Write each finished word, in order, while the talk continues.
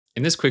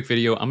In this quick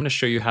video, I'm going to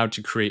show you how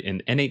to create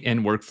an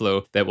n8n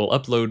workflow that will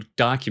upload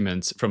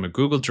documents from a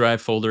Google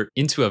Drive folder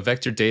into a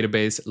vector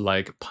database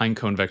like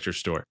Pinecone Vector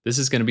Store. This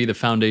is going to be the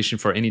foundation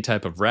for any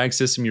type of RAG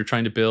system you're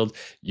trying to build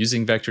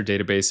using vector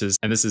databases.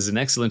 And this is an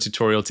excellent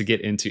tutorial to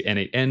get into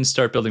n8n,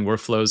 start building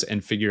workflows,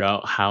 and figure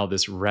out how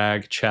this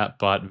RAG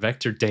chatbot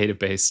vector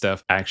database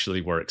stuff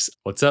actually works.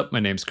 What's up? My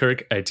name's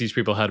Kirk. I teach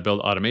people how to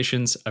build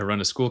automations. I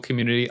run a school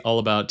community all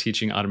about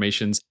teaching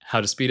automations,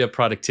 how to speed up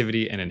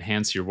productivity and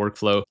enhance your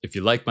workflow. If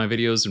you like my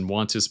videos and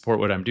want to support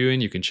what I'm doing,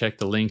 you can check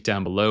the link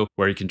down below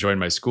where you can join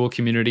my school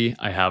community.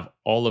 I have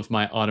all of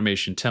my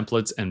automation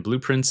templates and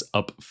blueprints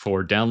up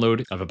for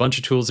download. I have a bunch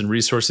of tools and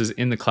resources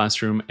in the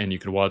classroom, and you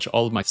can watch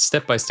all of my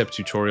step-by-step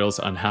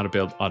tutorials on how to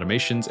build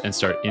automations and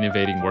start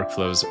innovating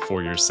workflows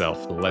for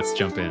yourself. Let's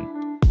jump in.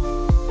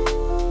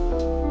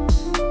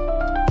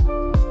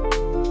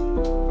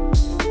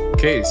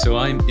 Okay, so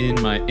I'm in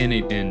my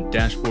n8n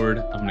dashboard.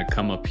 I'm gonna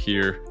come up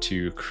here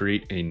to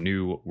create a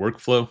new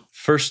workflow.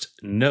 First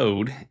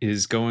node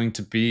is going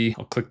to be,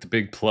 I'll click the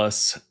big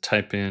plus,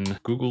 type in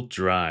Google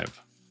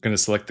Drive. I'm gonna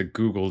select the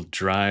Google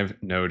Drive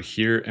node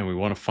here, and we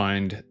wanna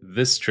find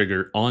this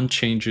trigger on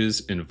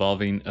changes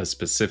involving a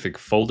specific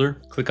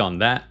folder. Click on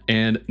that,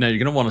 and now you're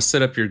gonna wanna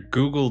set up your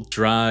Google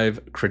Drive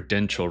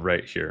credential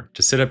right here.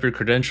 To set up your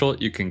credential,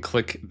 you can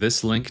click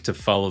this link to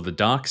follow the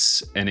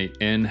docs.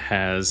 n8n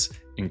has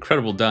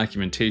incredible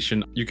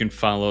documentation. You can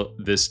follow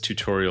this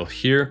tutorial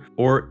here,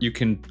 or you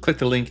can click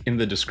the link in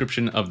the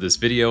description of this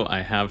video.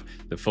 I have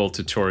the full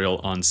tutorial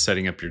on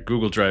setting up your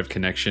Google Drive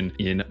connection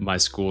in my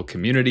school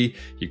community.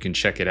 You can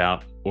check it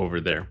out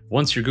over there.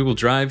 Once your Google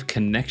Drive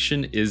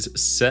connection is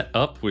set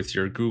up with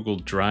your Google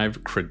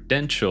Drive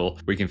credential,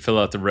 we can fill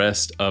out the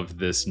rest of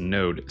this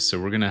node. So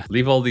we're gonna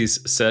leave all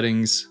these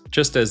settings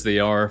just as they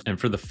are. And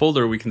for the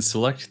folder, we can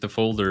select the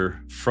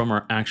folder from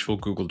our actual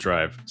Google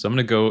Drive. So I'm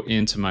gonna go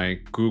into my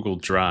Google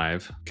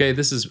Drive. Okay,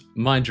 this is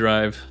my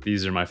drive.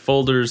 These are my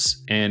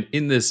folders. And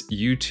in this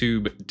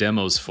YouTube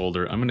demos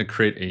folder, I'm gonna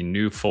create a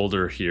new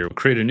folder here.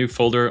 Create a new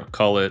folder,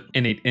 call it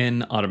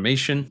n8n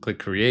automation. Click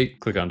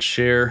create, click on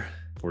share.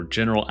 For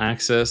general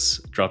access,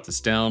 drop this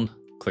down,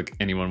 click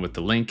anyone with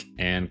the link,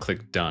 and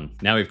click done.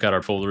 Now we've got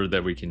our folder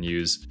that we can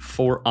use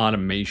for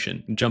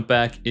automation. Jump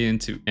back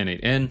into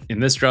n8n. In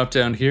this drop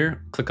down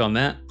here, click on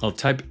that. I'll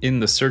type in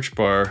the search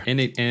bar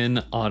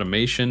n8n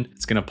automation.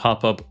 It's gonna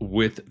pop up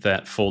with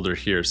that folder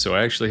here. So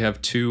I actually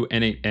have two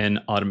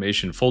n8n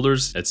automation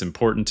folders. It's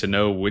important to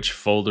know which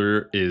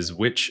folder is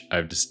which.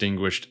 I've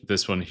distinguished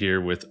this one here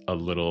with a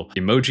little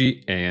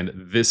emoji, and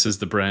this is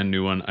the brand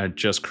new one I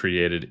just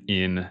created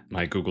in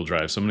my Google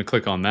Drive. So I'm gonna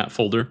click on that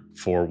folder.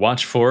 For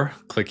watch for,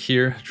 click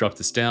here, drop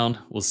this down,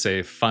 we'll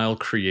say file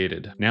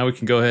created. Now we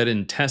can go ahead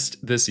and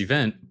test this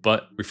event,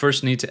 but we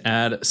first need to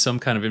add some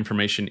kind of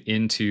information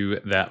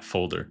into that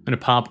folder. I'm gonna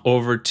pop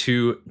over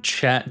to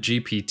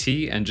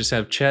ChatGPT and just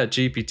have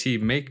ChatGPT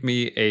make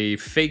me a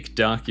fake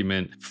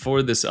document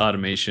for this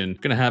automation. I'm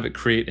gonna have it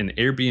create an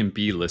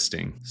Airbnb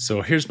listing.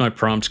 So here's my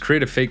prompt: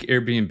 create a fake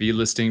Airbnb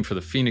listing for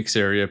the Phoenix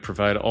area,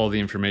 provide all the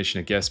information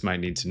a guest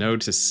might need to know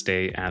to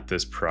stay at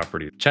this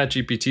property.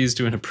 ChatGPT is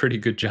doing a pretty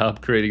good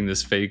job creating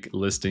this fake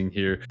listing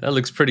here. That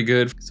looks pretty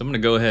good. So I'm gonna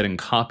go ahead and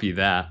copy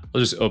that. I'll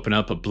just open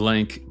up a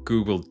blank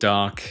Google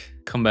Doc,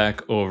 come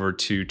back over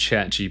to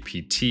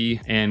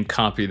ChatGPT and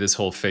copy this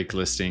whole fake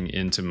listing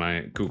into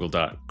my Google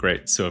Doc.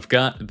 Great, so I've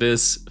got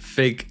this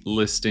fake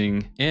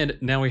listing, and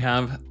now we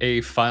have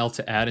a file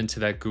to add into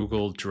that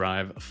Google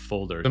Drive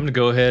folder. I'm gonna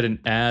go ahead and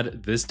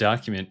add this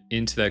document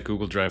into that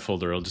Google Drive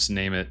folder. I'll just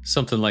name it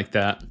something like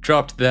that.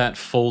 Dropped that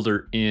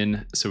folder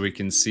in so we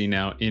can see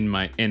now in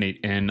my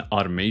n8n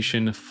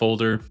automation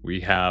folder,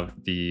 we have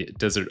the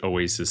Desert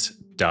Oasis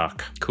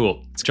doc.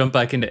 Cool. Let's jump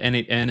back into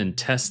n8n and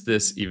test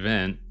this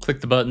event.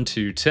 Click the button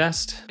to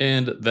test,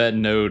 and that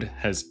node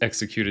has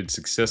executed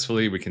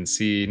successfully. We can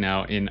see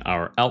now in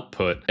our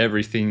output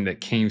everything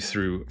that came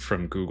through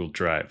from Google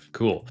Drive.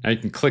 Cool. Now you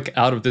can click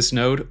out of this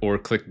node or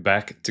click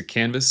back to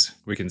Canvas.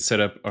 We can set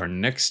up our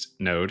next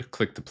node.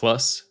 Click the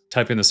plus.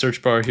 Type in the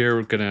search bar here,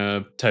 we're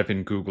gonna type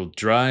in Google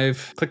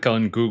Drive, click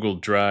on Google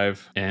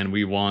Drive, and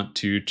we want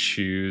to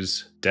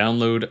choose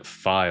download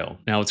file.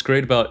 Now what's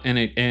great about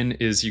n8n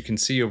is you can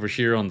see over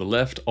here on the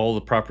left, all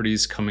the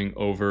properties coming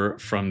over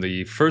from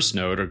the first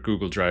node or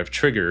Google Drive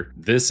trigger.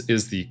 This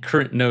is the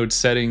current node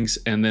settings,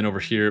 and then over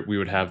here, we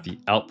would have the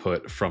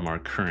output from our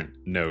current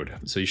node.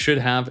 So you should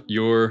have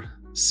your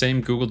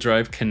same Google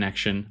Drive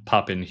connection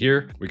pop in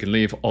here. We can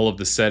leave all of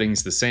the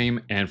settings the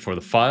same, and for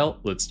the file,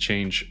 let's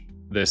change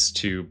this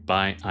to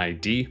by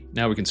ID.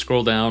 Now we can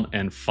scroll down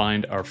and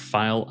find our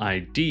file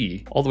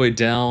ID all the way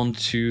down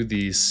to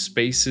the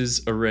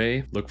spaces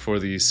array. Look for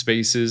the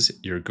spaces,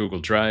 your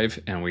Google Drive,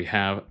 and we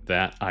have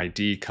that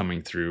ID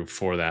coming through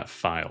for that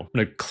file.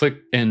 I'm gonna click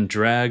and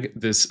drag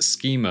this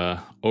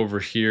schema over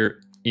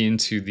here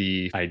into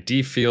the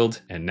ID field,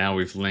 and now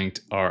we've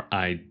linked our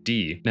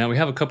ID. Now we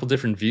have a couple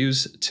different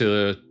views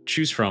to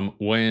choose from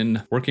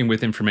when working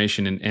with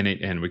information in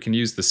n8n. We can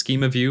use the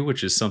schema view,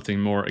 which is something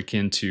more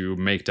akin to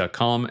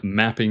make.com,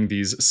 mapping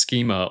these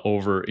schema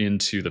over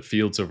into the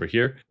fields over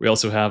here. We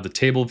also have the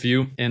table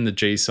view and the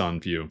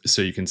JSON view.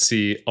 So you can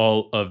see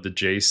all of the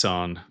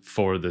JSON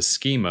for the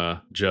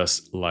schema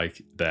just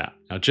like that.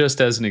 Now,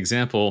 just as an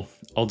example,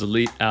 I'll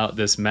delete out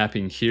this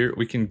mapping here.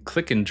 We can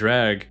click and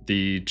drag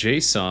the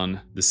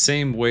JSON the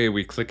same way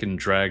we click and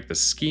drag the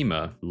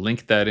schema,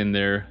 link that in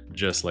there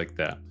just like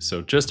that.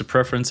 So just a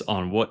preference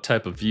on what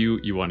type of view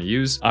you want to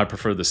use. I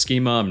prefer the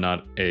schema. I'm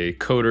not a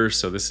coder,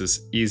 so this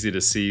is easy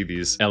to see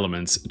these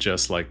elements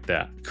just like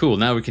that. Cool,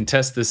 now we can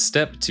test this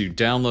step to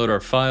download our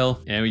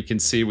file, and we can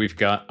see we've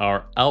got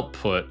our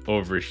output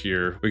over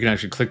here. We can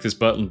actually click this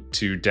button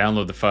to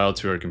download the file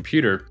to our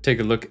computer. Take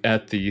a look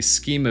at the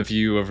schema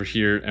view over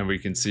here, and we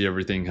can see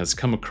everything has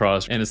come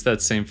across, and it's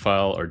that same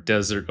file, our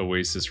Desert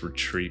Oasis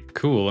Retreat.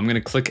 Cool, I'm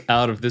gonna click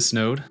out of this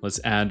node. Let's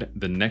add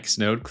the next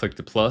node, click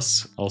the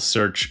plus. I'll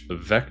search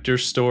vector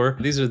store.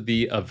 These are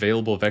the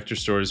available vector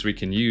stores we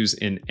can use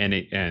in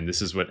n8n.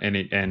 This is what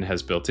n8n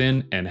has built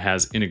in and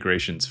has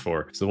integrations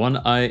for. So the one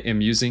I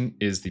am using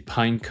is the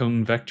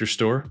Pinecone vector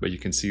store, but you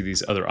can see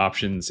these other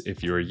options.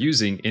 If you are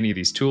using any of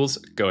these tools,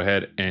 go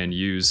ahead and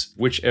use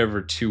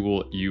whichever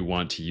tool you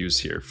want to use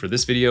here. For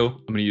this video,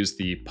 I'm going to use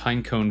the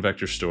Pinecone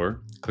vector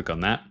store. Click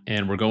on that,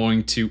 and we're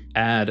going to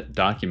add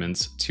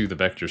documents to the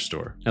vector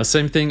store. Now,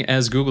 same thing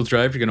as Google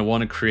Drive, you're going to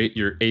want to create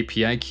your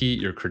API key,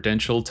 your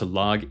credential to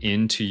log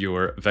into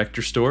your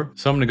vector store.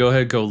 So I'm going to go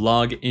ahead and go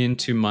log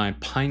into my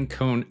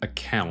Pinecone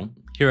account.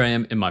 Here I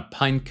am in my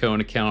Pinecone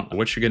account.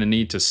 What you're going to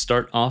need to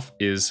start off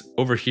is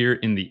over here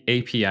in the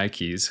API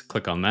keys.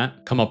 Click on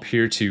that. Come up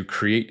here to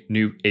create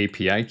new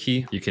API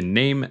key. You can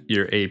name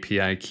your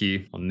API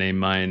key. I'll name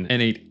mine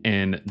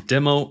n8n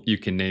demo. You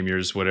can name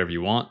yours whatever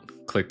you want.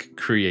 Click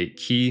create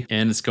key,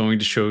 and it's going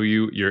to show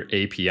you your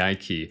API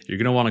key. You're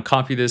going to want to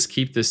copy this,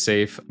 keep this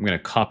safe. I'm going to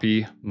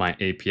copy my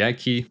API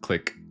key,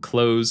 click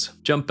close,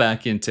 jump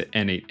back into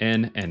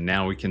n8n, and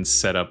now we can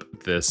set up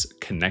this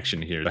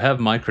connection here. I have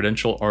my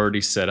credential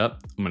already set up.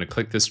 I'm going to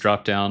click this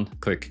drop down,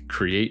 click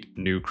create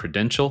new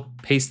credential,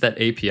 paste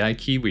that API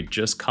key we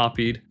just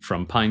copied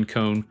from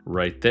Pinecone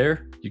right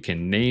there. You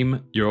can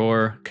name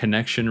your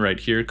connection right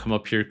here. Come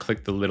up here,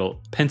 click the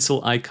little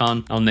pencil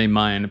icon. I'll name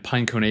mine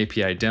Pinecone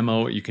API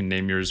demo. You can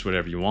name yours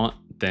whatever you want.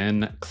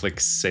 Then click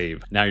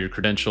save. Now your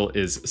credential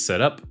is set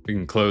up. We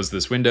can close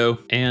this window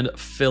and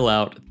fill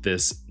out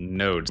this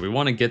node. We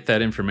want to get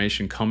that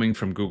information coming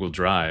from Google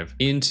Drive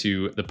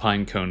into the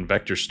Pinecone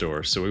vector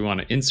store. So we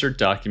want to insert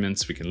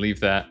documents. We can leave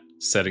that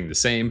setting the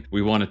same.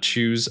 We want to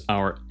choose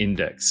our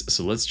index.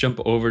 So let's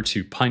jump over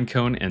to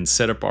Pinecone and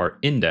set up our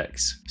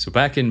index. So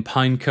back in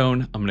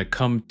Pinecone, I'm going to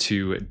come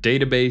to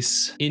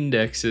database,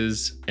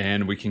 indexes,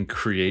 and we can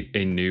create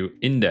a new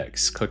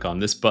index. Click on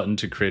this button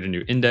to create a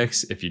new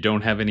index. If you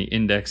don't have any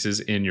indexes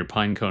in your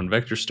Pinecone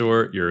vector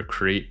store, your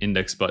create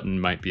index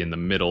button might be in the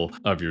middle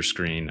of your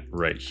screen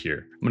right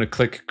here. I'm going to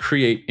click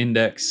create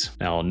index.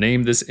 Now I'll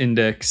name this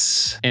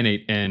index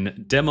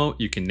n8n demo.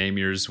 You can name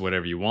yours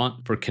whatever you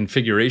want. For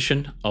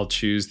configuration, I'll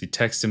choose the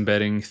text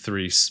embedding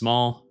 3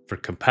 small. For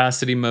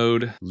capacity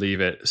mode,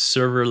 leave it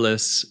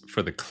serverless.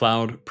 For the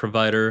cloud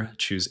provider,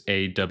 choose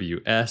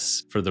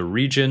AWS. For the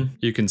region,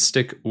 you can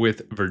stick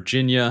with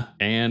Virginia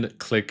and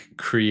click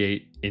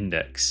create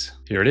index.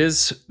 Here it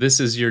is. This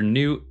is your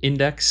new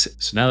index.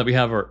 So now that we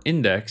have our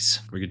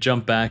index, we could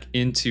jump back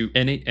into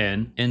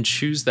n8n and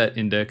choose that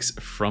index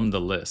from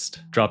the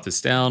list. Drop this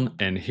down,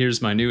 and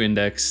here's my new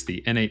index,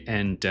 the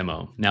n8n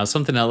demo. Now,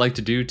 something I like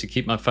to do to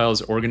keep my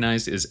files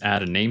organized is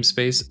add a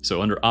namespace.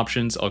 So under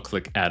options, I'll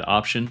click add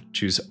option,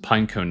 choose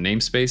Pinecone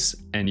namespace,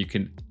 and you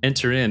can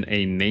enter in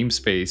a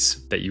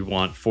namespace that you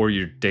want for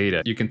your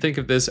data. You can think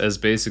of this as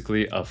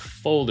basically a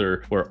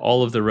folder where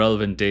all of the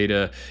relevant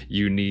data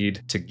you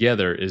need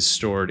together is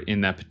stored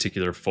in that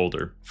particular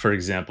folder. For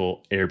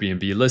example,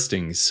 Airbnb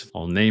listings.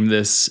 I'll name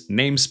this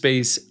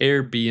namespace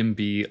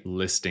Airbnb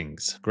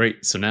listings.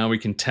 Great, so now we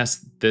can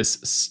test this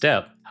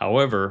step.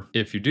 However,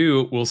 if you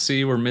do, we'll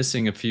see we're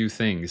missing a few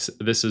things.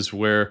 This is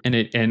where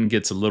n8n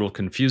gets a little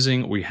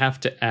confusing. We have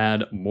to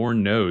add more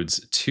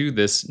nodes to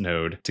this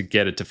node to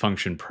get it to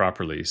function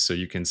properly. So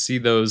you can see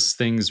those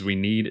things we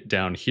need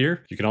down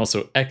here. You can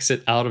also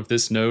exit out of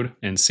this node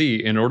and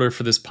see, in order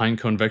for this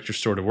Pinecone vector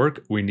store to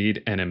work, we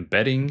need an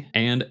embedding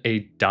and a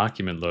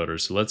document loader.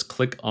 So let's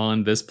click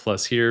on this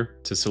plus here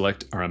to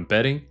select our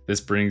embedding. This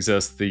brings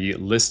us the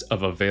list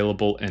of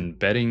available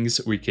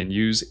embeddings we can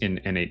use in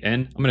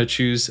n8n. I'm going to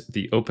choose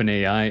the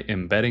OpenAI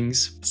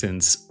embeddings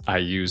since I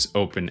use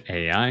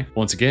OpenAI.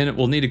 Once again,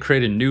 we'll need to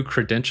create a new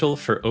credential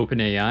for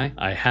OpenAI.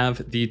 I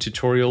have the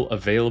tutorial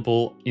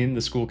available in the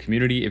school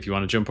community. If you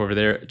want to jump over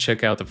there,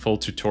 check out the full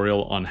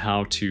tutorial on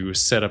how to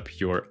set up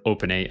your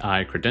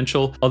OpenAI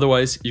credential.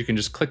 Otherwise, you can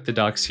just click the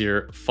docs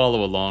here,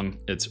 follow along.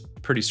 It's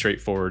pretty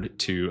straightforward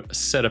to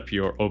set up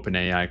your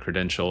OpenAI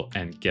credential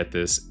and get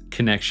this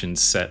connection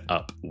set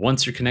up.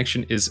 Once your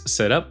connection is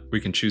set up,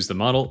 we can choose the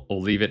model.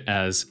 We'll leave it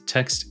as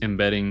text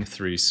embedding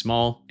 3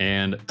 small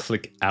and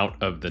click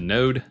out of the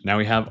node. Now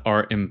we have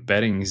our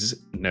embeddings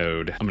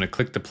node. I'm going to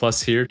click the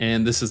plus here,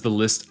 and this is the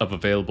list of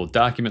available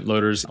document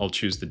loaders. I'll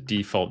choose the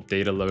default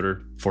data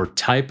loader. For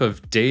type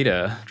of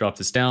data, drop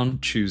this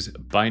down, choose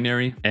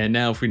binary. And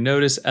now if we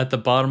notice at the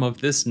bottom of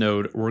this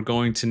node, we're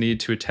going to need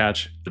to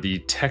attach the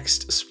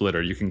text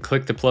splitter. You can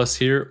click the plus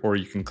here, or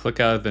you can click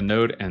out of the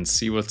node and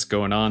see what's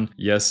going on.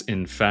 Yes,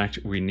 in fact,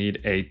 we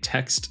need a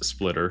text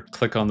splitter.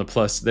 Click on the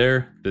plus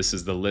there. This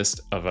is the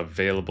list of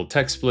available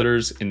text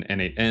splitters in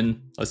n8n.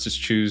 Let's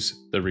just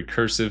choose the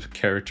recursive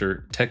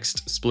character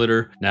text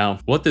splitter. Now,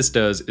 what this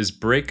does is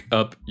break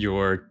up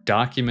your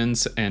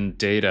documents and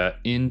data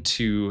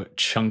into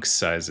chunk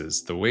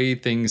sizes. The way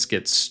things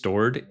get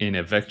stored in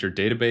a vector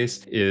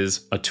database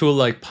is a tool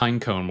like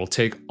Pinecone will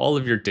take all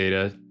of your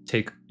data,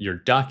 take your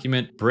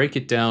document, break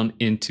it down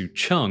into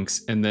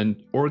chunks, and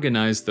then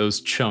organize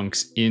those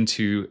chunks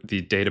into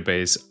the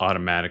database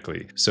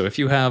automatically. So if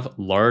you have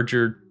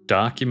larger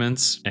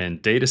documents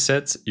and data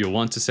sets, you'll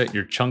want to set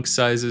your chunk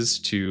sizes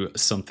to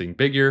something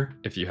bigger.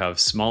 If you have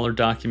smaller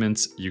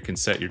documents, you can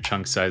set your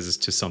chunk sizes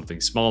to something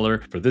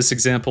smaller. For this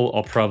example,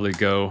 I'll probably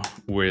go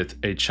with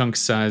a chunk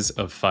size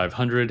of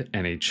 500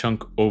 and a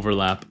chunk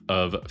overlap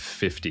of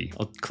 50.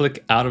 I'll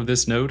click out of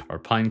this node. Our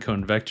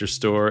Pinecone vector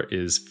store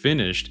is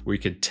finished. We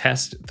could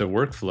test the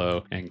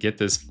workflow and get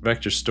this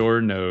vector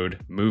store node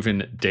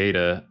moving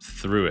data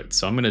through it.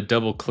 So I'm going to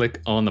double click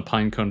on the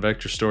Pinecone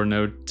vector store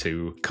node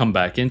to come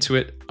back into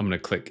it. I'm going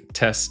to click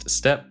test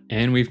step,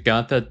 and we've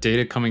got that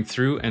data coming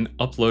through and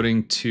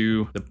uploading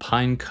to the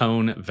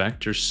Pinecone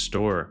vector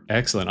store.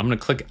 Excellent. I'm going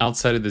to click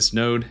outside of this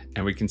node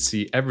and we can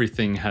see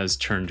everything has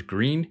turned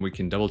green. We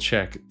can double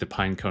check the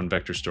Pinecone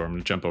vector store. I'm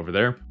going to jump over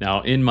there.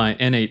 Now in my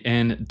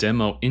n8n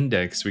demo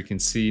index, we can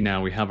see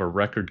now we have a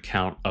record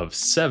count of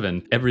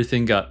 7.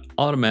 Everything got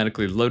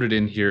automatically loaded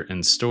in here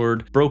and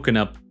stored, broken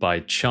up by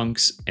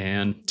chunks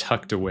and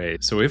tucked away.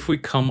 So if we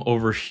come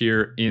over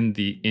here in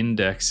the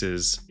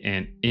indexes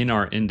and in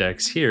our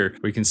index here,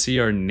 we can see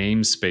our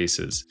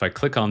namespaces. If I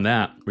click on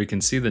that, we can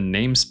see the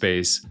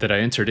namespace that I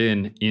entered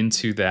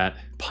into that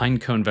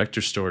Pinecone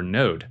vector store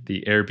node,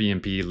 the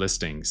Airbnb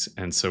listings.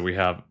 And so we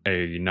have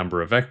a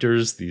number of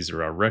vectors. These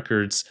are our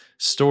records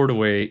stored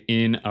away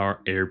in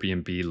our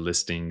Airbnb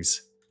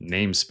listings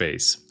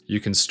namespace.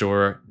 You can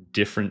store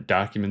different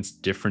documents,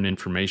 different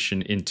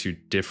information into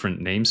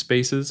different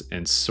namespaces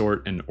and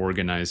sort and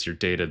organize your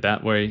data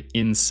that way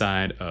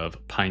inside of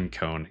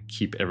Pinecone.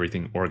 Keep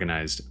everything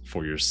organized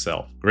for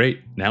yourself.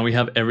 Great. Now we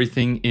have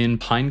everything in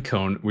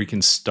Pinecone. We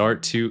can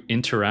start to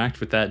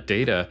interact with that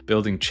data,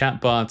 building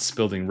chatbots,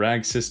 building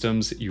RAG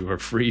systems. You are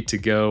free to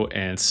go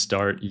and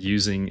start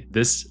using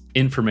this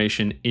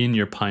information in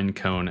your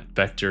Pinecone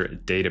vector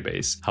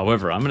database.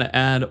 However, I'm going to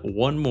add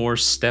one more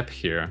step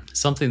here,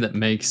 something that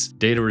makes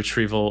data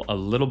retrieval a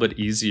little bit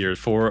easier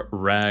for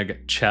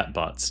RAG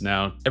chatbots.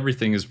 Now,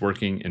 everything is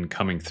working and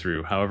coming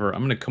through. However, I'm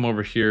going to come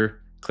over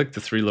here, click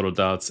the 3 little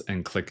dots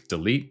and click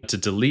delete. To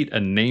delete a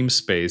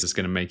namespace, it's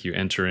going to make you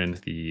enter in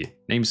the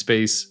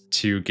namespace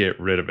to get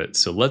rid of it.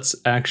 So let's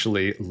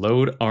actually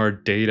load our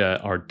data,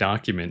 our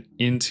document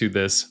into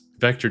this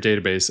vector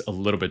database a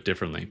little bit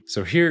differently.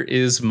 So here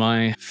is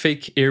my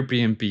fake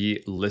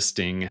Airbnb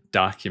listing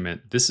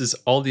document. This is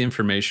all the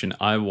information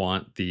I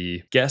want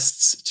the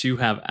guests to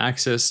have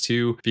access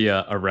to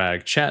via a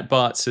RAG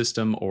chatbot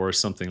system or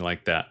something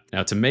like that.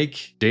 Now, to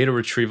make data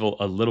retrieval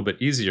a little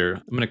bit easier,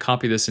 I'm going to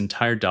copy this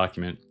entire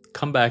document,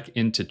 come back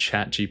into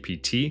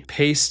ChatGPT,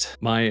 paste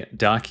my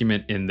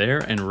document in there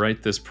and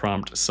write this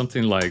prompt,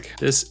 something like,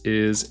 this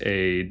is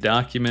a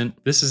document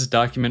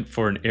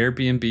for an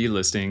Airbnb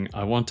listing.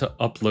 I want to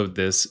upload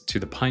this to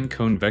the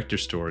Pinecone vector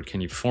store.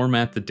 Can you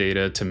format the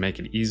data to make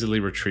it easily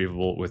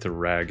retrievable with a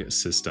RAG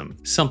system?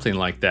 Something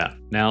like that.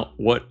 Now,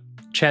 what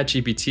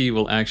ChatGPT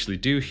will actually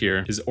do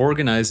here is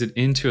organize it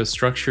into a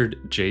structured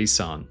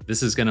JSON.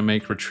 This is going to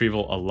make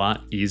retrieval a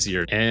lot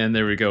easier. And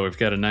there we go. We've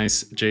got a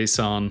nice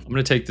JSON. I'm going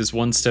to take this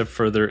one step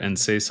further and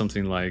say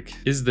something like,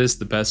 is this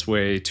the best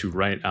way to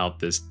write out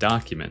this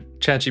document?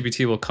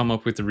 ChatGPT will come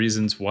up with the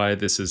reasons why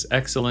this is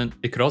excellent.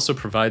 It could also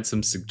provide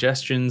some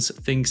suggestions,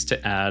 things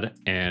to add,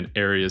 and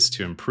areas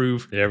to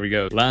improve. There we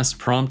go. Last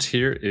prompt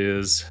here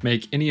is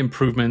make any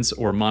improvements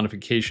or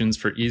modifications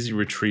for easy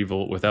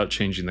retrieval without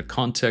changing the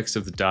context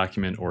of the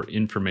document or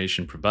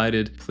information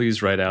provided.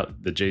 Please write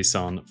out the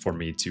JSON for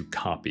me to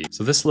copy.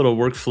 So this little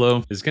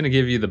workflow is going to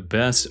give you the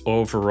best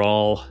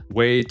overall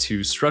way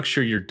to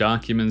structure your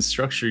documents,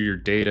 structure your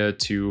data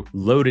to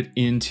load it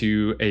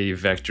into a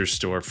vector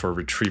store for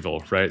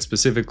retrieval, right?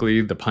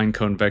 Specifically the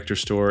Pinecone vector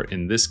store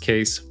in this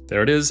case.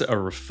 There it is, a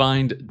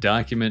refined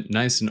document,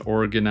 nice and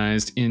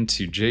organized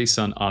into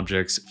JSON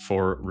objects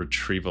for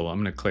retrieval.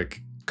 I'm going to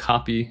click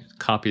copy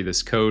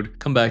this code,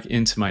 come back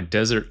into my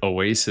Desert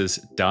Oasis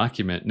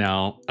document.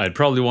 Now, I'd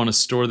probably want to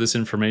store this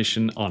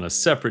information on a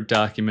separate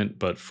document,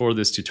 but for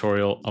this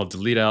tutorial, I'll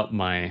delete out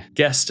my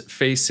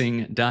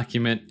guest-facing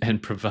document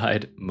and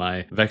provide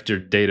my vector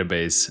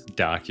database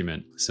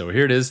document. So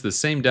here it is, the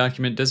same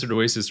document, Desert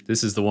Oasis.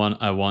 This is the one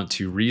I want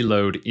to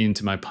reload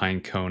into my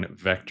Pinecone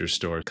vector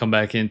store. Come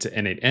back into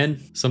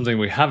n8n. Something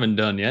we haven't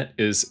done yet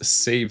is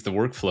save the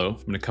workflow.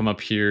 I'm going to come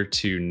up here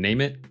to name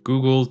it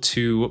Google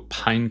to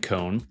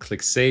Pinecone,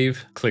 click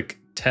save, click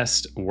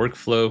test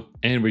workflow,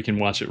 and we can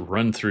watch it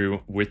run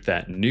through with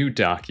that new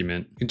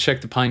document. You can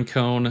check the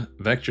Pinecone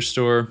vector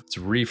store. Let's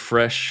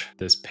refresh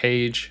this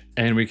page,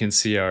 and we can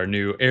see our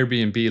new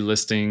Airbnb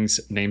listings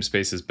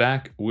namespace is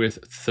back with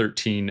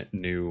 13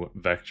 new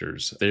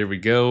vectors. There we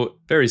go.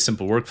 Very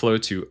simple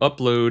workflow to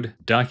upload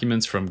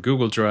documents from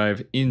Google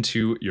Drive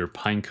into your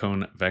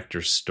Pinecone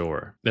vector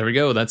store. There we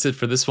go. That's it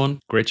for this one.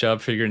 Great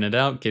job figuring it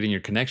out, getting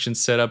your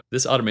connections set up.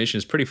 This automation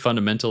is pretty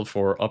fundamental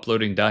for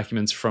uploading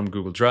documents from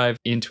Google Drive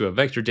into a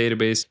vector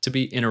database to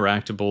be interactable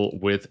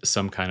with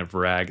some kind of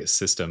RAG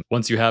system.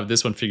 Once you have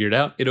this one figured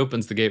out, it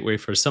opens the gateway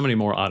for so many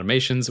more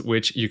automations,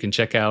 which you can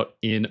check out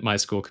in my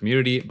school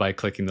community by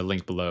clicking the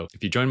link below.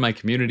 If you join my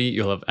community,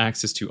 you'll have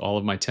access to all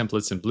of my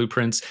templates and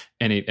blueprints,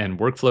 n8n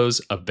workflows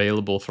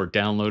available for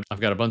download. I've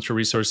got a bunch of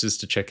resources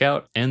to check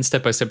out and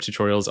step-by-step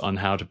tutorials on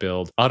how to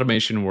build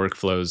automation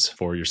workflows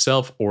for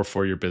yourself or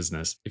for your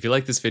business. If you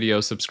like this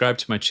video, subscribe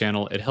to my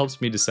channel. It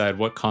helps me decide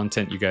what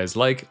content you guys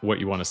like, what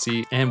you want to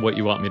see, and what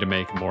you want me to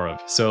make more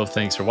of. So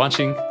thanks for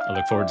watching. I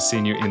look forward to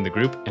seeing you in the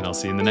group, and I'll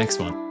see you in the next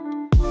one.